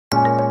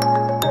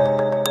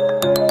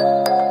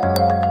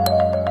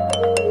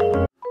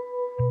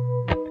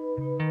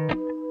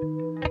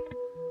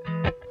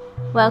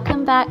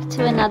welcome back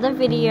to another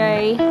video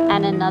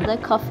and another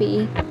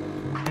coffee.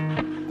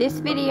 This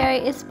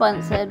video is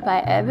sponsored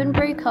by Urban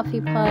Brew Coffee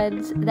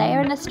Pods. They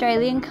are an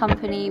Australian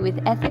company with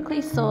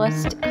ethically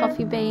sourced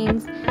coffee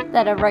beans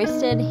that are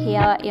roasted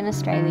here in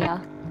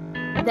Australia.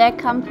 Their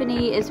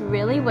company is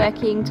really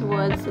working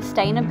towards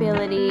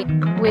sustainability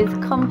with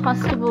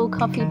compostable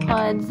coffee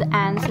pods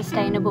and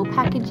sustainable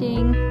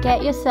packaging.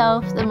 Get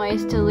yourself the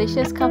most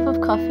delicious cup of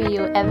coffee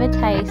you'll ever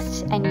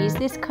taste and use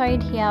this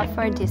code here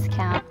for a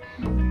discount.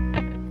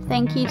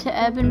 Thank you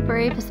to Urban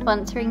Brew for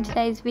sponsoring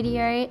today's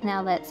video.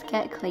 Now let's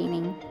get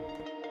cleaning.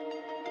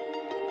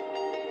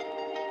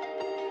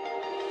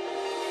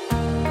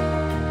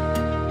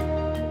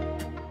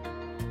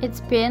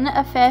 It's been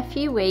a fair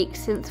few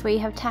weeks since we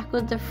have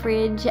tackled the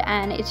fridge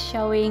and it's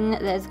showing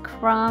there's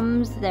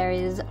crumbs, there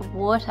is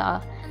water.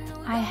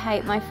 I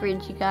hate my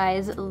fridge, you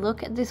guys.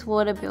 Look at this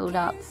water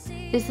buildup.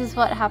 This is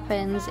what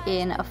happens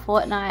in a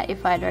fortnight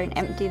if I don't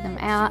empty them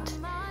out,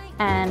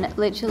 and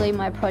literally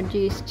my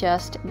produce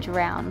just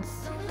drowns.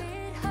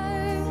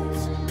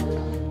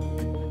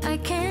 I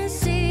can't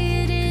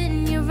see it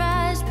in your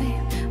eyes,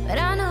 babe, but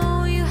I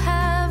know you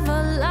have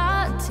a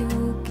lot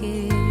to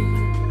give.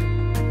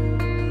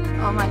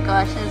 Oh my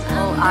gosh, there's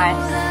all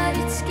ice.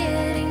 It's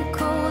getting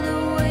cold,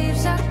 the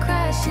waves are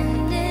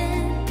crashing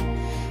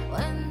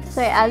in.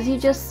 So as you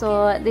just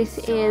saw, this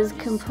is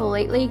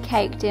completely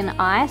caked in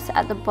ice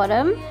at the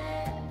bottom,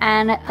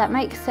 and that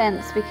makes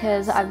sense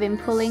because I've been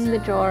pulling the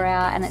drawer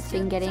out and it's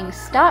been getting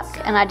stuck,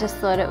 and I just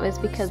thought it was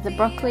because the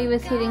broccoli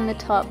was hitting the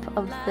top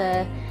of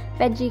the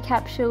veggie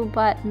capsule,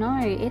 but no,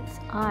 it's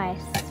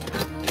ice.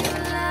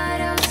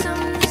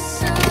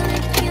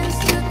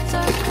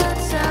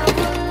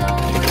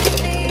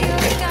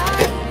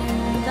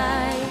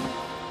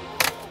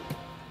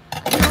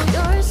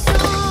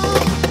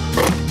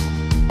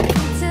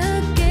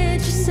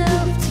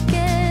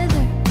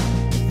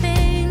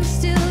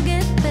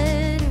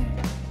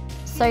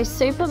 So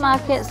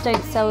supermarkets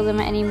don't sell them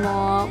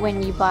anymore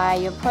when you buy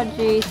your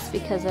produce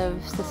because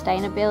of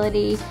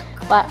sustainability,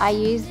 but I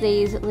use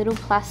these little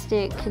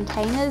plastic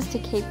containers to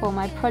keep all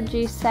my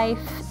produce safe.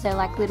 They're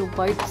like little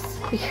boats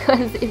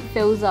because it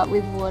fills up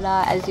with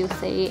water, as you'll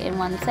see in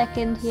 1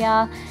 second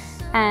here,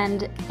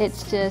 and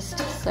it's just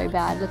so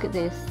bad. Look at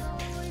this.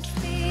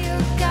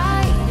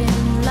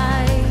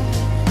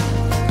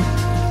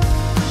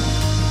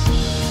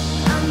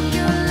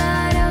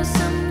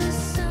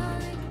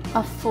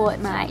 A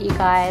fortnight, you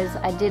guys.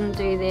 I didn't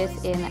do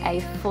this in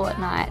a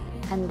fortnight,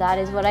 and that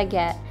is what I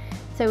get.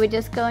 So we're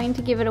just going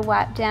to give it a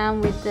wipe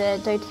down with the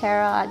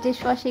doTERRA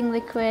dishwashing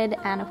liquid,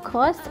 and of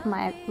course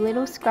my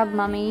little scrub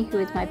mummy, who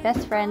is my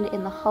best friend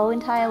in the whole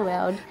entire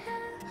world.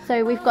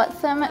 So we've got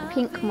some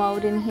pink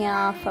mold in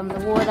here from the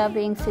water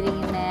being sitting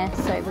in there,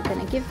 so we're going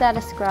to give that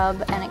a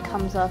scrub, and it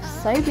comes off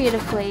so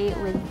beautifully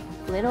with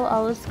little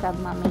old scrub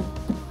mummy.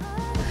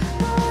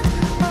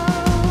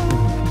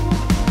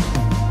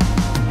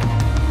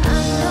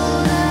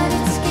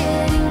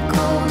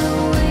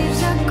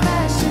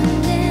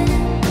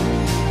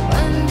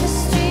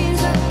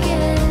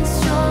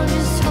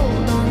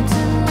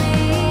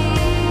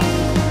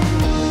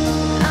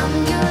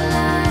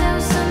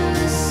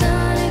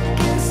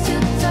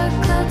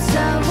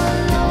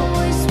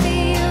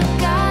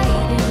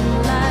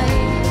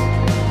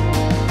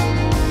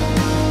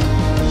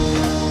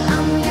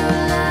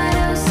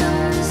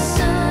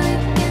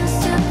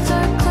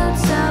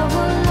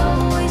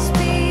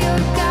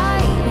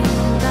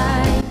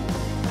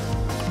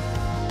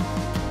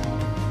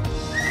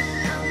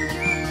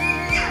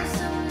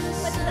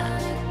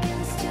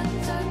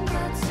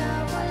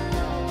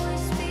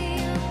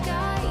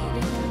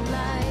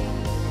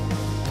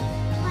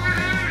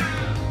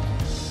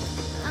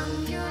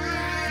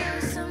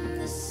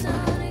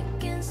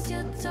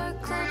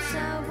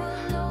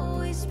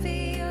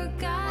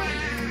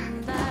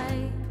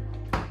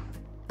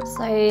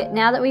 So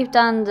now that we've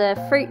done the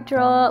fruit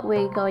drawer,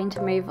 we're going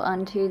to move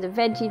on to the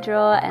veggie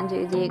drawer and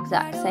do the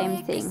exact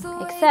same thing,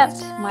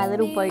 except my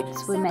little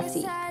boats were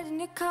messy.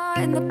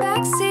 In the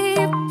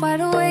backseat,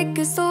 wide awake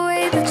is the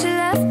way that you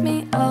left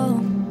me.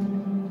 Oh,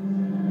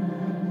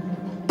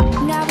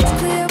 now it's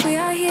clear we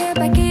are here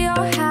back at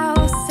your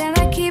house, and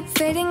I keep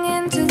fading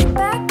into the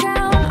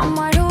background. I'm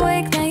wide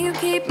awake now, you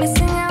keep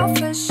missing out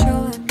for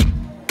sure.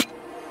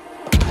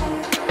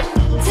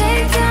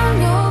 Take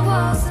down your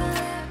walls.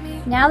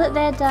 Now that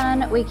they're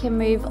done, we can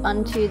move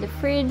on to the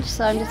fridge,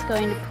 so I'm just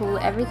going to pull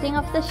everything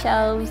off the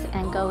shelves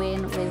and go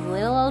in with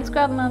little old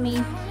scrub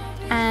mummy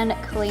and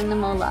clean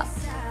them all up. I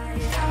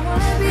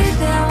wanna be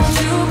there, won't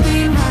you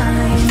be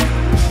mine?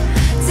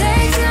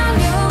 Take down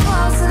your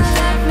walls and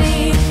let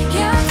me,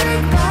 yeah,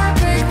 brick by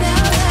brick,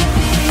 now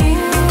let me.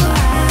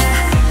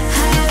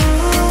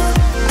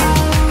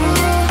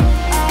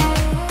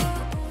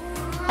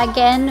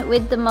 Again,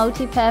 with the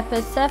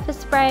multi-purpose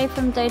surface spray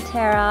from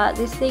doTERRA,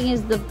 this thing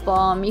is the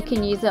bomb. You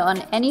can use it on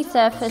any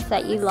surface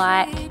that you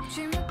like,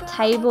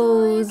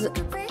 tables,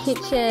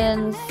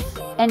 kitchens,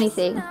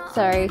 anything.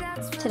 So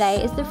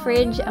today is the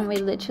fridge, and we're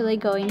literally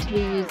going to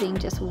be using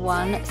just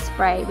one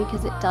spray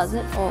because it does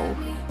it all.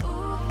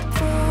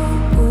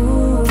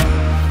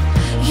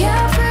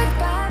 Yeah, brick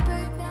by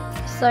brick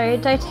now. So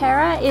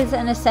doTERRA is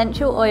an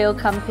essential oil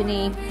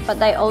company, but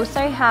they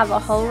also have a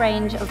whole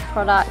range of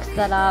products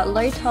that are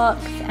low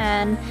tox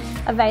and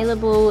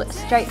available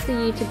straight for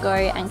you to go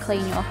and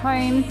clean your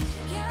home.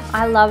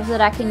 I love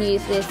that I can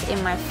use this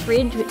in my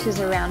fridge, which is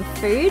around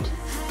food,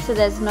 so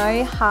there's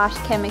no harsh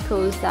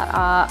chemicals that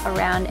are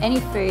around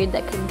any food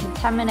that can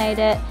contaminate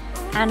it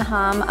and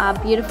harm our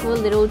beautiful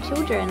little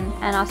children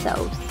and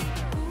ourselves.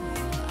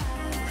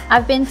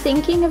 I've been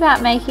thinking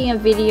about making a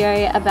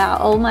video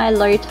about all my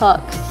low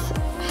tox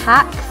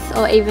hacks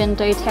or even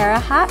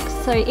doTERRA hacks,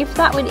 so if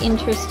that would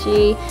interest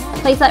you,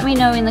 please let me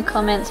know in the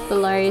comments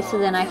below so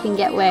then I can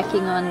get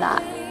working on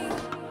that.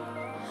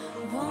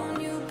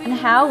 And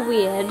how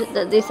weird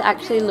that this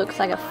actually looks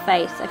like a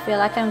face. I feel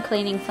like I'm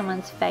cleaning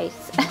someone's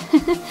face.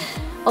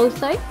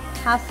 Also,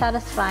 how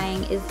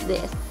satisfying is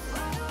this?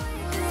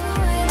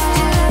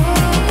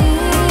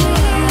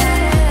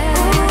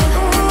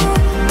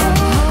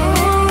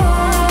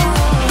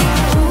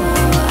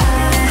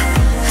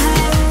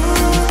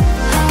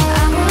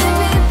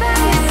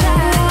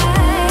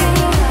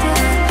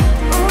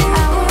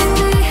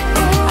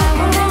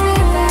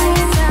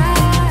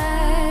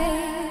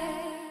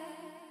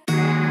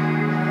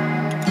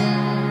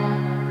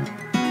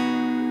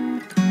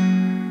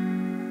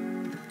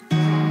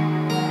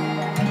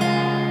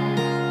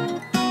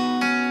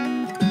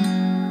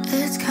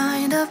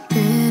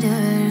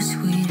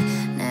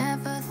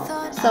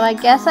 So I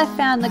guess I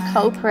found the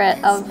culprit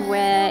of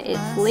where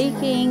it's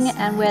leaking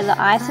and where the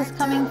ice is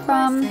coming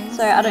from.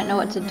 So I don't know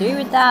what to do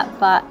with that,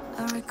 but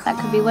that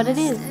could be what it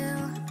is.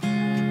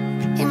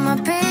 In my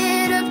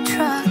beat up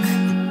truck,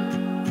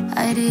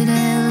 I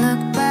didn't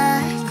look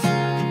back,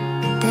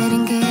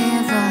 didn't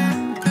give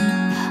up.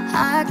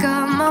 I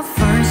got my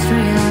first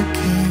real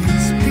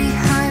kiss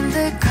behind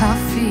the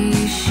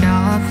coffee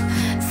shop.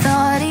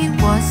 Thought he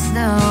was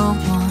the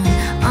one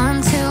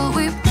until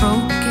we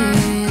broke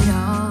it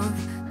off.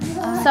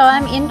 So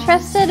I'm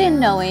interested in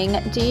knowing,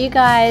 do you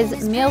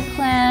guys meal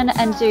plan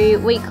and do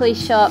weekly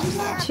shops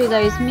to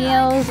those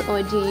meals,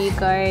 or do you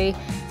go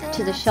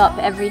to the shop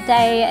every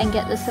day and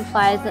get the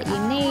supplies that you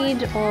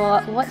need,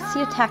 or what's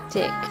your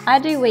tactic? I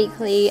do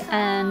weekly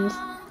and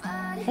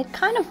it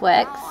kind of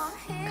works,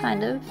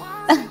 kind of.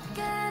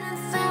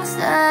 Things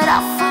that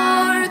I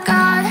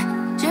forgot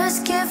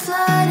just keep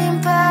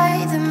flooding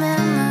by the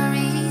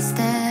memories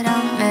that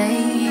I'm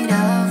made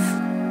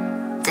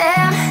of.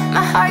 Damn,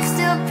 my heart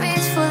still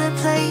beats for the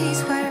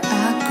place where I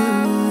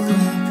grew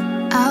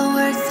up. I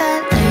worked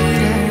that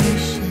later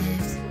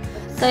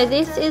shift. So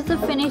this is the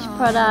finished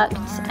product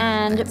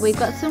and we've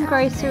got some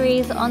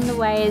groceries on the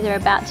way. They're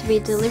about to be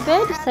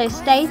delivered, so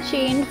stay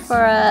tuned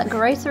for a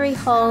grocery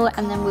haul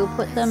and then we'll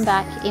put them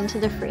back into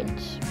the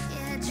fridge.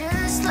 Yeah,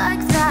 just like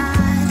that,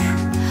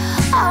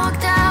 I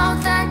walked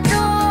out that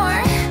door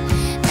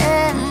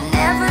and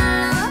never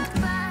looked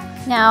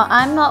back. Now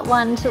I'm not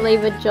one to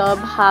leave a job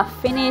half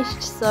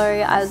finished, so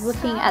I was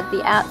looking at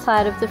the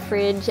outside of the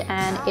fridge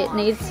and it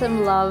needs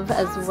some love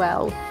as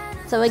well.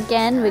 So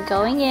again, we're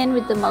going in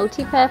with the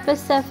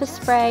multi-purpose surface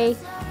spray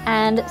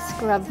and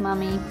Scrub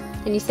Mummy.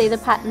 Can you see the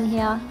pattern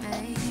here?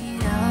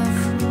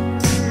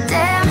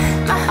 Damn,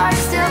 my heart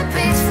still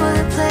beats for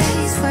the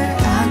place where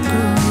I grew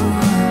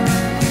up.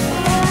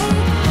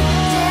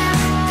 Damn,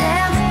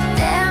 damn,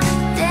 damn,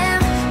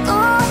 damn,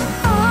 ooh,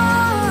 ooh,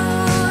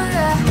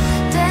 yeah.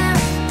 Damn,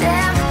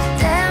 damn,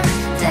 damn,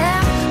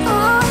 damn,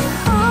 ooh,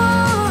 ooh,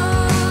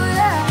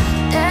 yeah.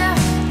 Damn,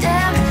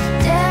 damn,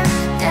 damn,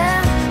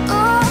 damn,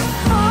 ooh,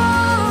 ooh,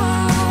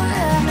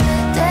 yeah.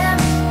 Damn,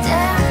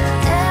 damn,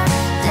 damn,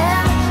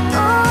 damn,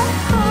 ooh,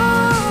 ooh.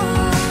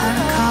 I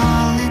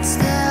recall it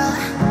still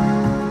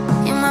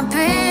in my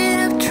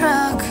beat-up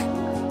truck.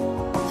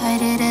 I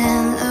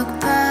didn't look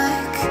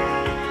back,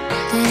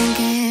 didn't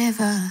give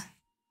up.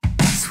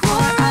 Swore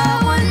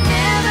I would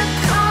never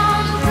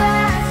come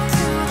back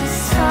to the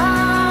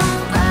sun,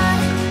 but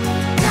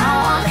now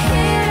I'm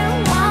here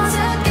once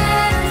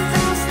again.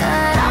 Things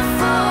that I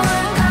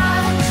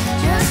forgot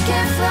just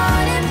keep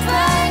floating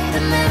by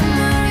the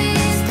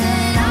memories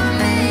that I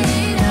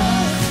made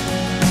of.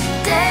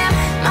 Damn,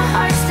 my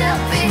heart still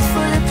beats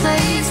for the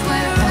place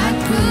where I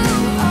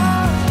grew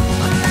up.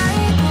 When I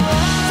grew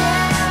up.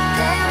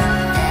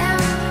 Damn, damn,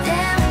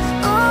 damn,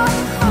 ooh,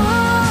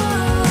 ooh,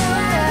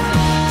 yeah.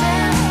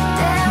 Damn,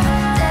 damn,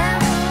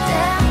 damn,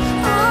 damn,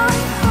 ooh,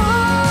 ooh,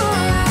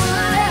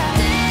 yeah.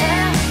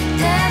 Damn,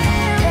 damn,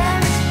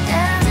 damn,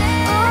 damn,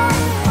 ooh,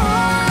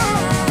 ooh,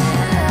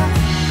 yeah.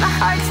 My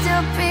heart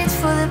still beats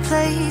for the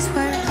place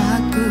where I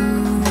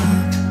grew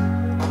up.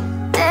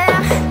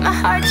 Damn, my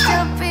heart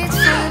still beats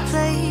for the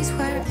place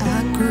where I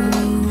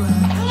grew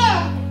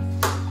up.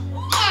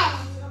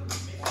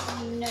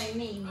 No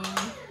meaning.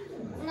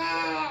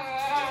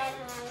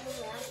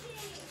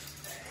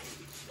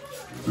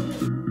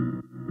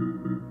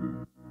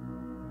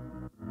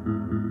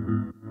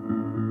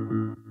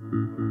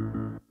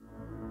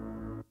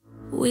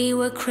 We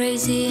were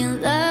crazy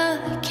in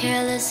love,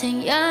 careless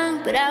and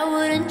young, but I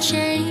wouldn't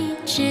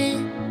change it.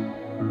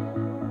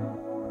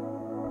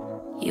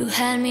 You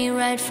had me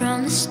right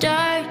from the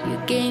start. You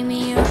gave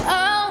me your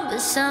all, but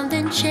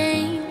something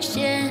changed,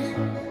 yeah.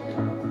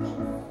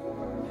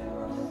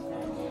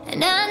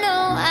 And I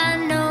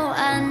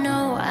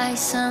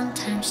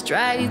sometimes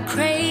drive you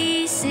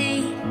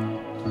crazy.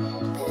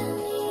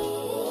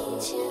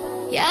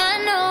 Yeah,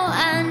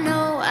 I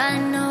know,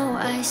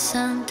 I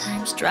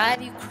sometimes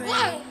drive you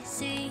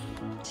crazy.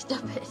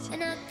 Stop it.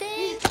 And I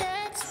think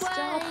that's why.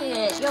 Stop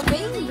it. You're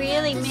being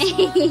really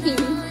mean.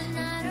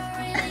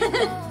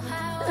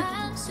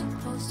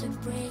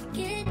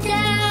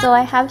 So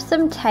I have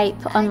some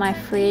tape on my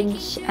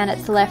fridge and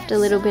it's left a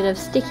little bit of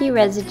sticky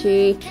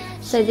residue.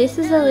 So this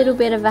is a little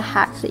bit of a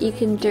hack that you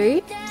can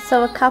do.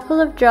 So a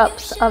couple of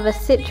drops of a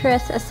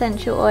citrus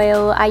essential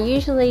oil. I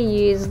usually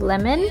use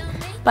lemon,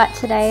 but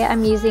today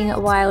I'm using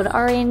wild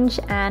orange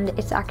and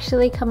it's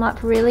actually come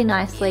up really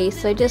nicely.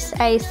 So just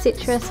a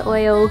citrus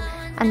oil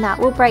and that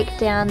will break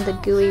down the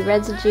gooey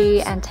residue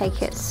and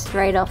take it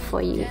straight off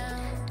for you.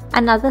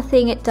 Another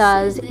thing it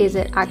does is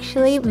it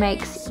actually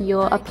makes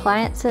your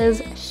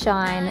appliances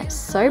shine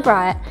so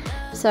bright.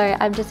 So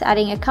I'm just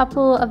adding a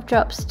couple of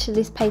drops to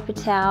this paper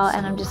towel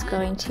and I'm just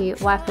going to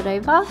wipe it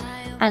over,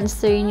 and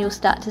soon you'll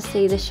start to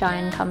see the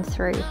shine come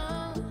through.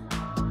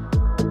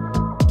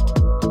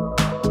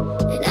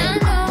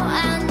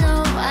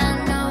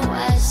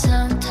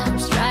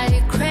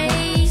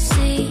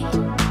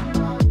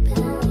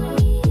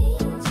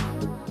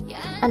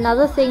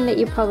 Another thing that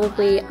you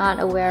probably aren't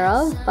aware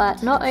of,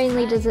 but not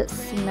only does it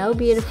smell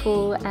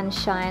beautiful and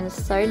shine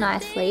so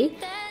nicely,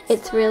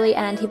 it's really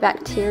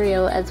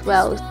antibacterial as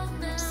well.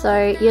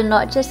 So you're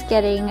not just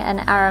getting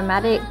an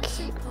aromatic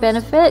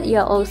benefit,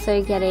 you're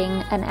also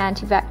getting an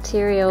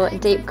antibacterial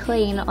deep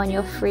clean on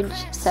your fridge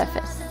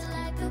surface.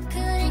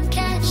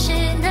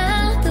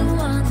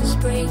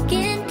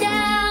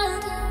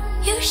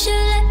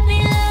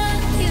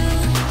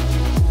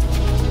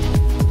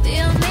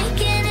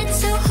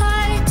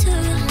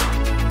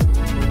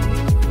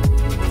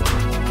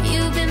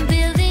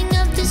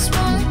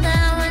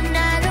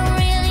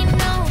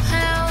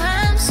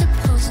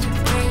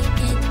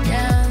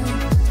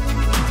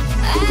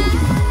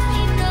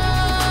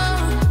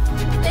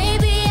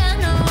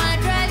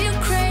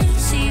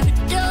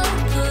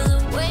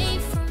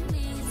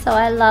 So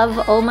I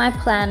love all my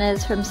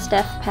planners from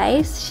Steph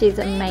Pace, she's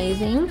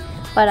amazing,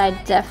 but I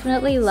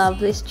definitely love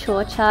this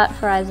chore chart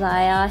for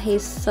Isaiah. He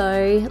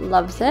so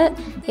loves it.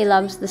 He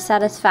loves the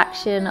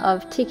satisfaction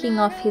of ticking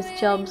off his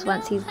jobs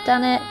once he's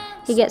done it.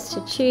 He gets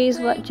to choose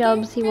what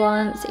jobs he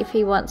wants, if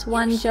he wants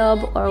one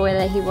job or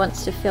whether he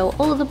wants to fill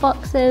all the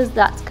boxes,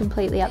 that's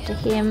completely up to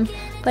him,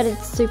 but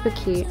it's super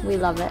cute, we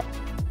love it.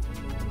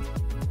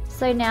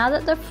 So now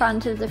that the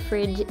front of the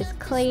fridge is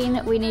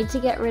clean, we need to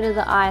get rid of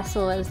the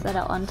eyesores that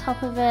are on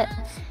top of it,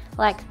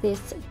 like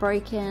this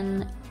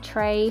broken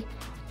tray.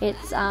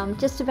 It's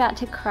just about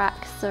to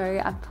crack, so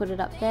I've put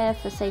it up there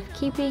for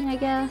safekeeping, I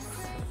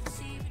guess.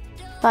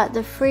 But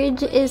the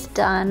fridge is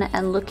done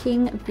and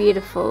looking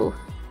beautiful,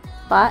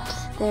 but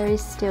there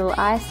is still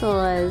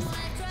eyesores.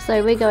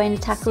 So we're going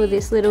to tackle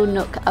this little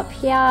nook up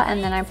here,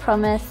 and then I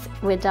promise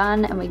we're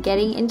done and we're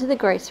getting into the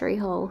grocery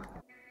haul.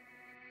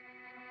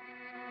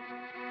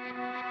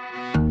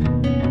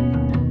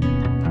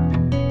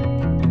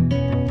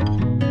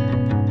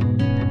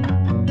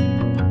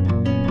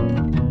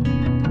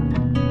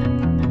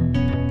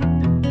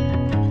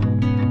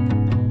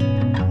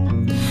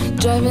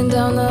 Driving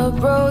down the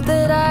road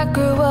that I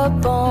grew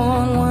up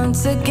on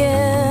once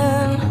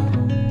again.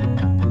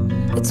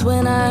 It's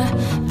when I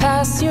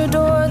pass your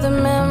door, the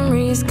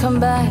memories come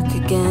back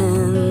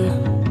again.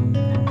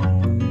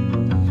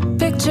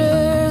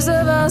 Pictures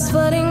of us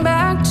flooding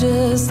back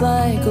just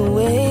like a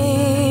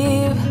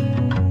wave.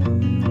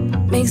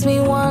 Makes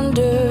me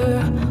wonder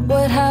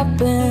what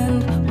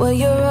happened, what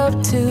you're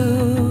up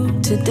to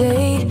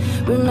today.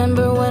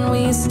 Remember when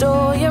we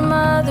stole your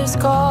mother's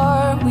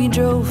car, we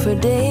drove for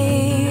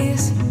days.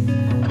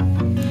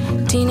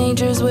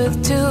 Teenagers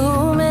with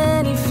too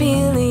many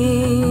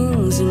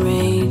feelings and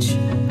rage.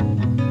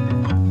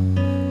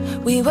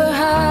 We were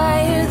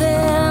higher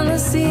than the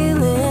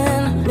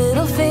ceiling,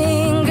 middle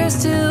fingers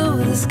to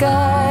the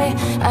sky.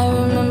 I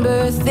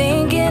remember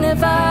thinking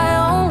if I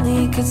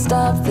only could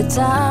stop the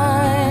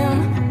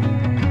time.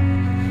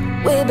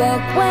 Way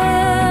back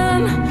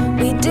when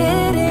we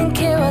didn't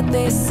care what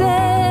they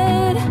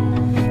said.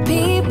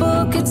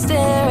 People could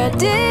stare, I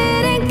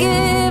didn't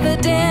give a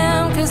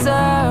damn, 'cause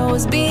I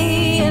was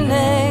being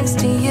next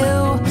to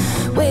you.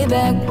 Way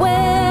back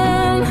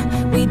when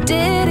we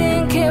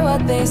didn't care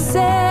what they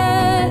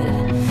said.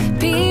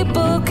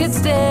 People could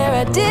stare,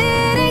 I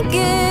didn't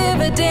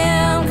give a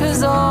damn,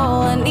 'cause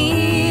all I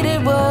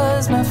needed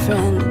was my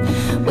friend.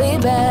 Way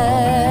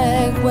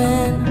back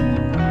when,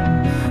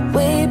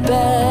 way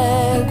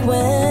back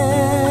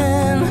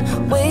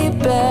when, way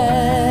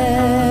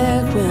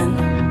back when.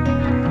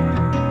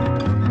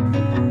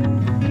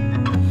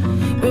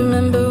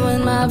 Remember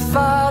when my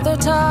father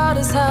taught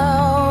us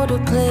how to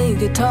play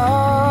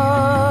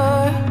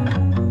guitar,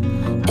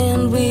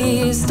 and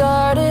we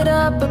started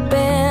up a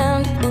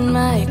band in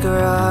my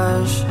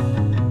garage.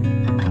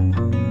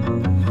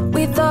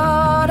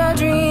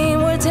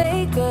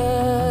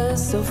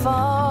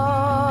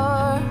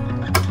 far.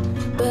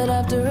 But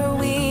after a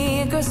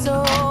week or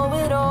so,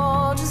 it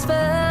all just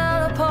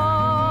fell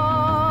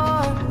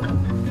apart.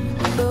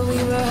 But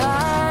we were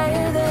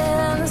higher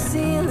than the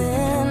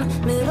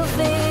ceiling, middle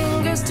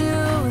fingers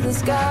to the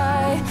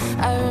sky.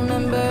 I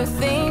remember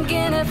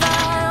thinking if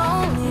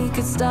I only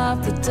could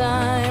stop the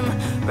time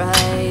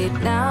right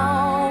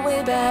now,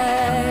 way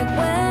back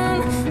when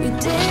we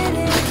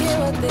didn't care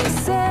what they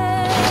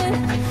said.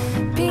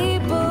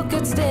 People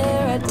could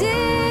stare, I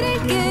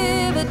didn't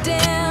give a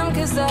damn,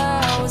 'cause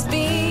I was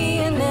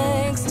being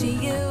next to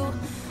you.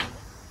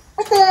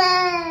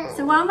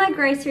 So while my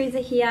groceries are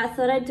here, I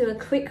thought I'd do a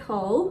quick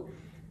haul.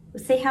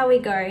 We'll see how we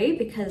go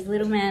because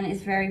little man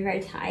is very, very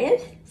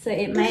tired. So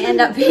it may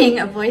end up being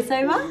a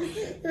voiceover,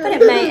 but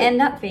it may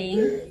end up being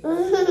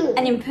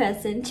an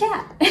in-person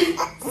chat.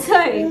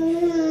 So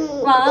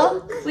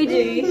while we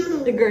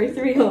do the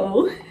grocery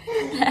haul,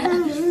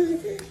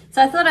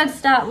 so I thought I'd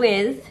start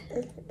with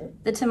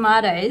the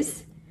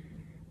tomatoes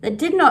that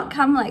did not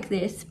come like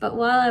this, but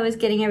while I was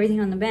getting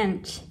everything on the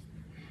bench,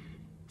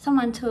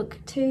 someone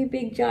took 2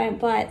 big giant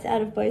bites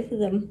out of both of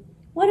them.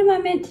 What am I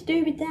meant to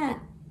do with that?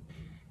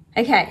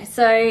 Okay,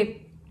 so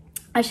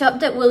I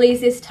shopped at Woolies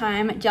this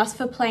time just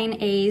for plain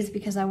ease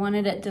because I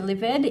wanted it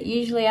delivered.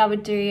 Usually I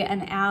would do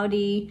an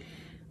Aldi,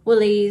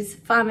 Woolies,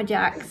 Farmer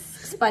Jack's,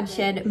 Spud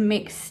Shed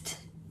mixed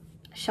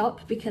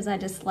shop because I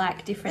just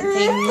like different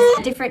things,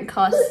 different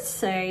costs,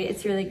 so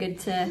it's really good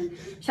to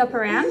shop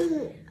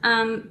around.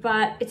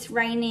 But it's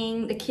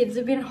raining, the kids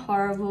have been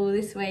horrible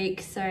this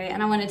week, so,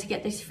 and I wanted to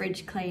get this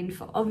fridge cleaned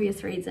for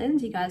obvious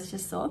reasons you guys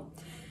just saw.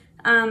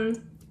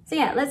 So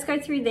yeah, let's go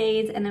through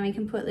these and then we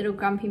can put little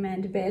grumpy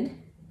man to bed.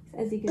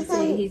 As you can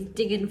see, he's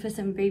digging for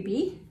some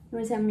booby. You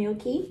want some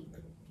milky?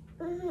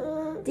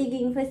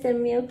 Digging for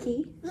some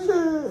milky.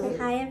 Say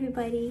hi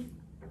everybody.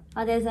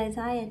 Oh, there's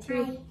Isaiah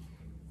too. Hi.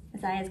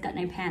 Isaiah's got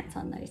no pants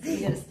on though, so you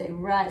gotta stay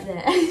right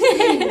there.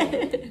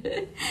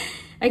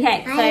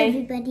 Okay, hi so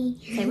everybody.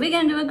 So we're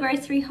gonna do a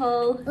grocery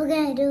haul. We're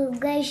gonna do a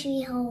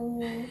grocery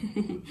haul.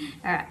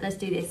 Alright, let's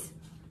do this.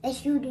 Let's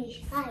do this.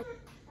 Hi.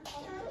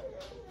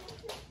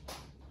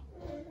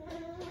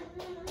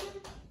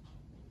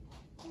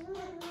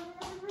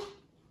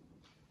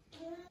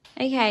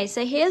 Okay,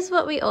 so here's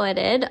what we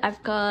ordered.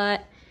 I've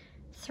got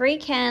 3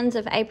 cans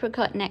of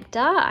apricot nectar.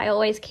 I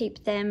always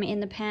keep them in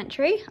the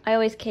pantry. I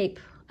always keep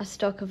a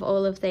stock of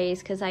all of these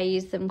because I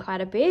use them quite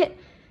a bit.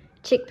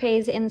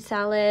 Chickpeas in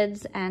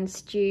salads and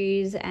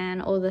stews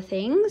and all the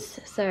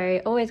things.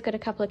 So always got a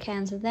couple of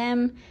cans of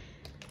them.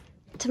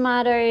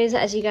 Tomatoes,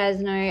 as you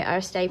guys know, are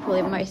a staple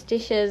in most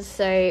dishes.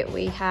 So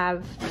we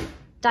have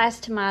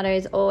diced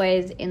tomatoes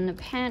always in the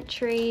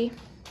pantry.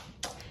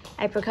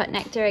 Apricot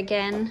nectar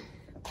again.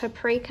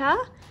 Paprika.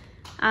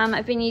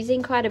 I've been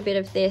using quite a bit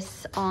of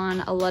this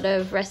on a lot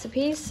of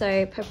recipes,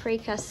 so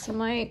paprika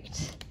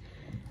smoked.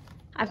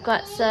 I've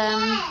got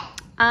some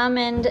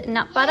almond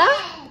nut butter.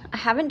 I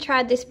haven't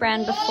tried this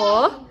brand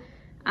before,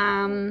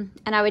 and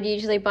I would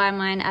usually buy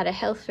mine at a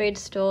health food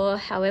store.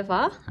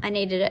 However, I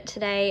needed it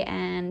today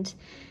and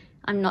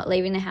I'm not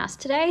leaving the house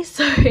today,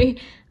 so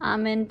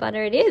almond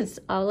butter it is.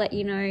 I'll let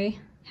you know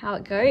how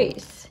it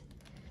goes.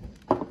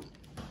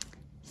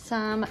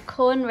 Some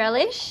corn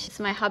relish. It's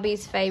my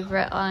hubby's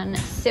favourite on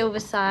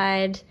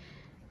Silverside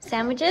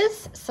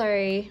sandwiches,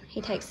 so he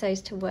takes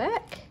those to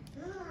work.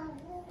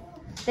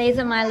 These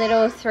are my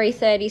little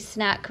 3:30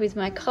 snack with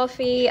my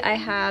coffee. I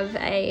have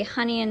a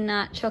honey and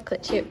nut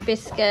chocolate chip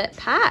biscuit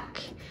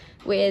pack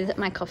with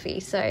my coffee,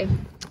 so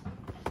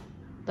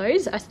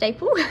those are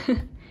staple.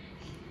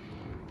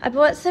 I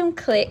bought some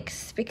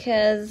clicks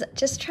because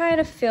just trying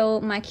to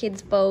fill my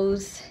kids'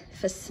 bowls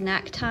for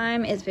snack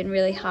time has been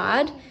really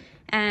hard.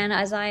 And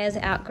Isaiah's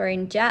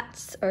outgrown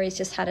jats, or he's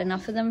just had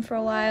enough of them for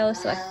a while,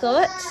 so I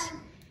thought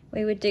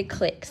we would do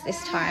clicks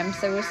this time,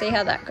 so we'll see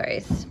how that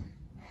goes.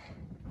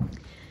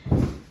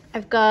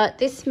 I've got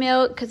this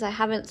milk because I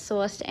haven't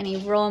sourced any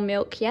raw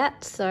milk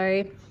yet,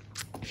 so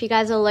if you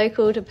guys are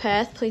local to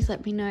Perth, please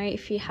let me know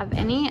if you have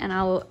any and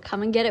I'll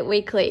come and get it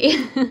weekly.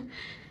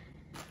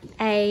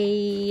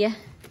 A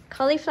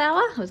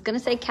cauliflower, I was going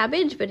to say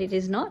cabbage, but it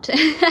is not.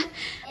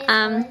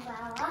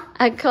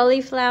 A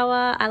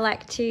cauliflower, I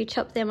like to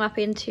chop them up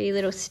into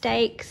little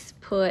steaks,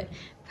 put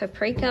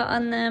paprika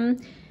on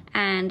them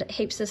and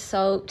heaps of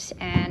salt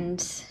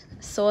and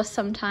sauce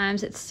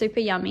sometimes. It's super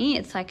yummy.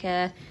 It's like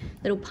a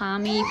little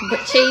palmy. You can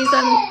put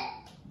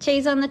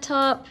cheese on the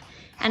top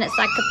and it's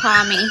like a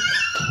palmy.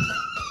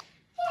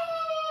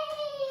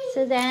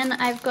 So then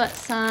I've got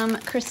some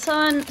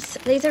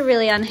croissants. These are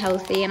really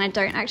unhealthy and I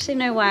don't actually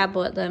know why I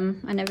bought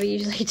them. I never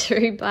usually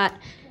do, but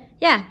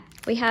yeah.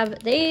 We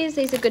have these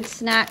are good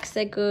snacks.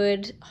 They're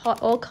good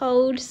hot or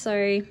cold,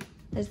 so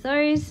there's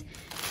those.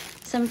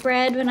 Some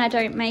bread when I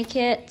don't make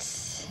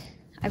it.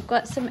 I've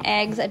got some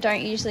eggs. I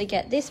don't usually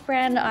get this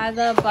brand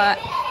either, but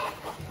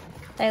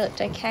they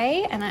looked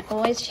okay and I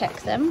always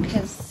check them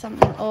because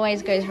something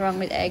always goes wrong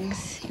with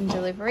eggs in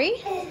delivery.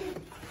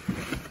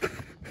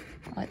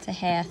 Oh, it's a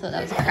hair. I thought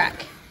that was a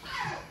crack.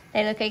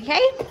 They look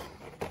okay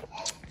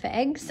for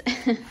eggs.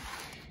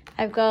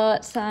 I've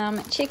got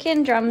some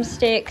chicken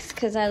drumsticks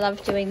because I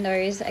love doing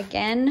those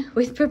again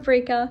with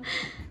paprika,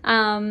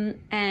 and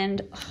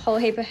a whole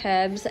heap of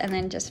herbs, and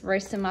then just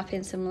roast them up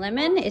in some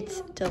lemon. It's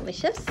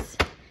delicious.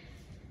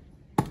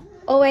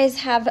 Always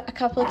have a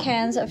couple of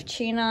cans of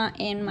tuna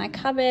in my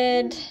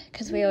cupboard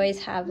because we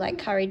always have like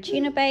curried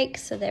tuna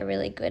bakes, so they're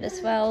really good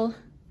as well.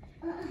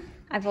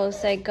 I've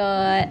also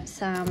got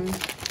some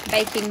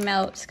baking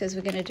melts because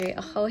we're going to do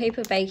a whole heap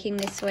of baking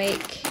this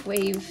week.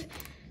 We've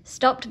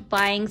stopped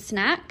buying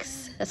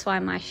snacks. That's why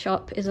my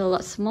shop is a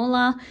lot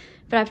smaller,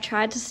 but I've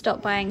tried to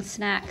stop buying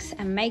snacks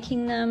and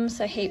making them,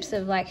 so heaps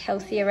of like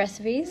healthier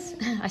recipes.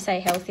 I say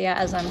healthier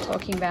as I'm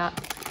talking about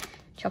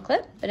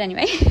chocolate, but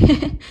anyway.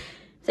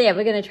 So yeah,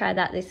 we're going to try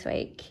that this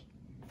week.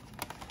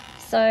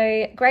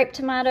 So grape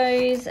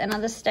tomatoes,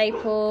 another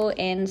staple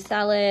in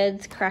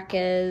salads,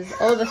 crackers,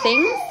 all the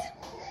things.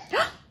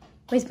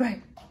 Where's bro?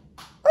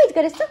 Oh, he's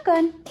got a sock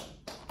on.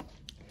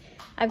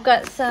 I've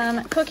got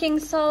some cooking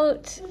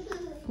salt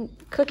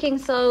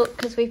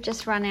because we've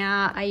just run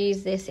out. I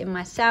use this in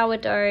my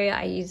sourdough.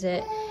 I use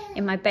it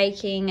in my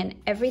baking and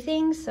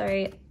everything.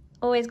 So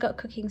always got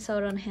cooking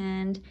salt on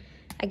hand.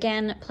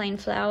 Again, plain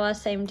flour,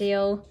 same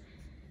deal.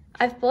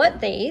 I've bought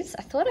these.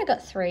 I thought I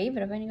got 3,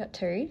 but I've only got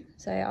 2.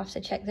 So I'll have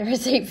to check the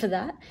receipt for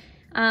that.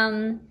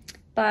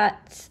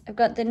 But I've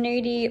got the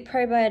 _ħ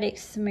probiotic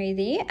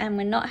smoothie, and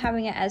we're not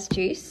having it as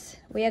juice.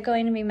 We are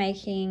going to be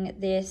making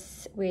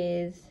this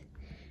with,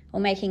 or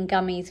making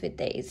gummies with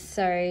these.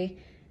 So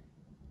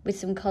with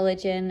some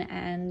collagen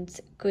and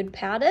good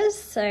powders.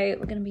 So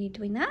we're going to be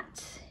doing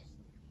that.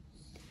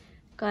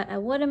 Got a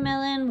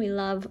watermelon. We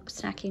love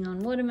snacking on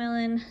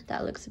watermelon.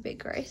 That looks a bit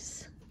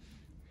gross.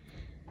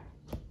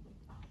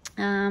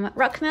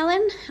 Rock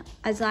melon.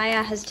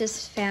 Isaiah has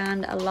just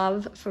found a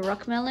love for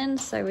rock melon,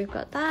 so we've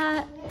got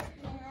that.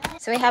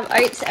 So we have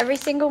oats every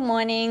single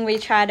morning. We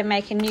try to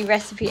make a new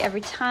recipe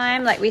every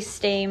time. Like we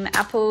steam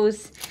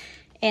apples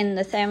in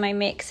the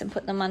Thermomix and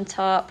put them on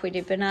top. We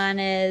do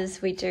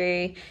bananas, we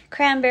do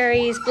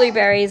cranberries,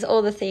 blueberries,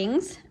 all the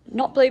things.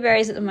 Not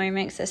blueberries at the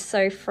moment because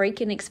they're so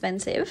freaking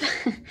expensive.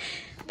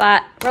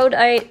 But rolled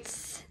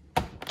oats,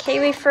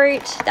 kiwi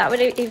fruit, that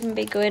would even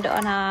be good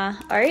on our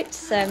oats.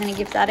 So I'm going to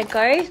give that a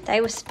go.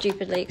 They were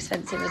stupidly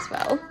expensive as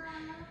well.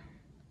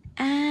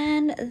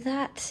 And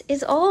that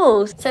is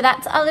all. So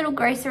that's our little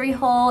grocery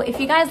haul. If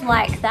you guys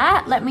like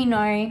that, let me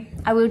know.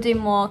 I will do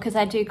more because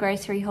I do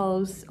grocery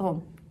hauls,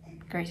 or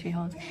grocery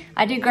hauls.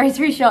 I do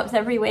grocery shops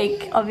every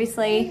week,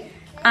 obviously.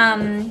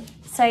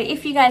 So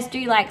if you guys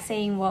do like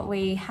seeing what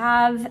we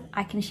have,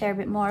 I can share a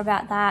bit more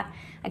about that.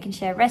 I can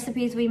share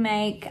recipes we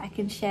make. I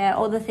can share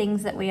all the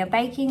things that we are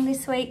baking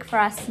this week for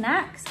our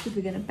snacks, because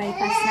we're going to bake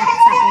our snacks,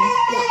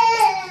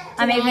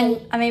 aren't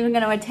we? I'm even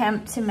going to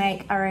attempt to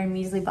make our own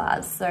muesli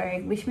bars,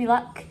 so wish me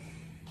luck.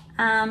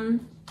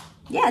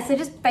 Yeah, so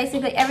just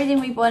basically everything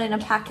we bought in a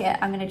packet,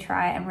 I'm going to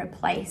try and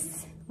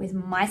replace with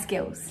my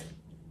skills.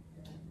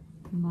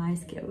 My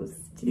skills.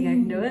 Do you think I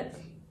can do it?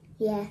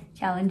 Yeah.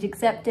 Challenge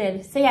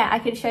accepted. So yeah, I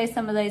could show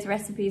some of those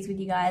recipes with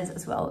you guys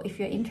as well if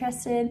you're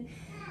interested.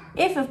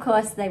 If, of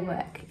course, they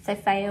work. If they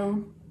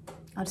fail,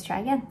 I'll just try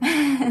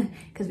again.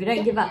 Because we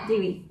don't give up, do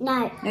we?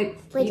 No. Nope.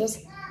 We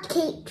just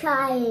keep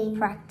trying.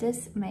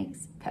 Practice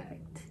makes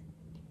perfect.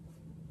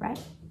 Right?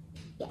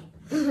 Yeah.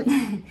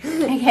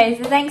 Okay,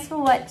 so thanks for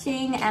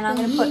watching, and I'm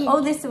going to put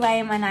all this away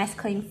in my nice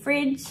clean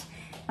fridge.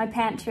 My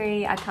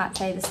pantry, I can't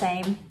say the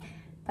same.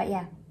 But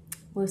yeah,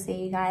 we'll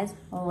see you guys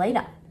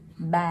later.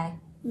 Bye.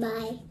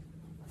 Bye.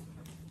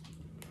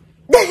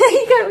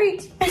 You can't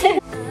reach. I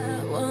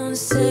won't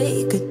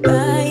say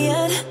goodbye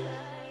yet.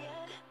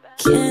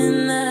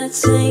 Can I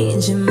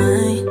change your mind?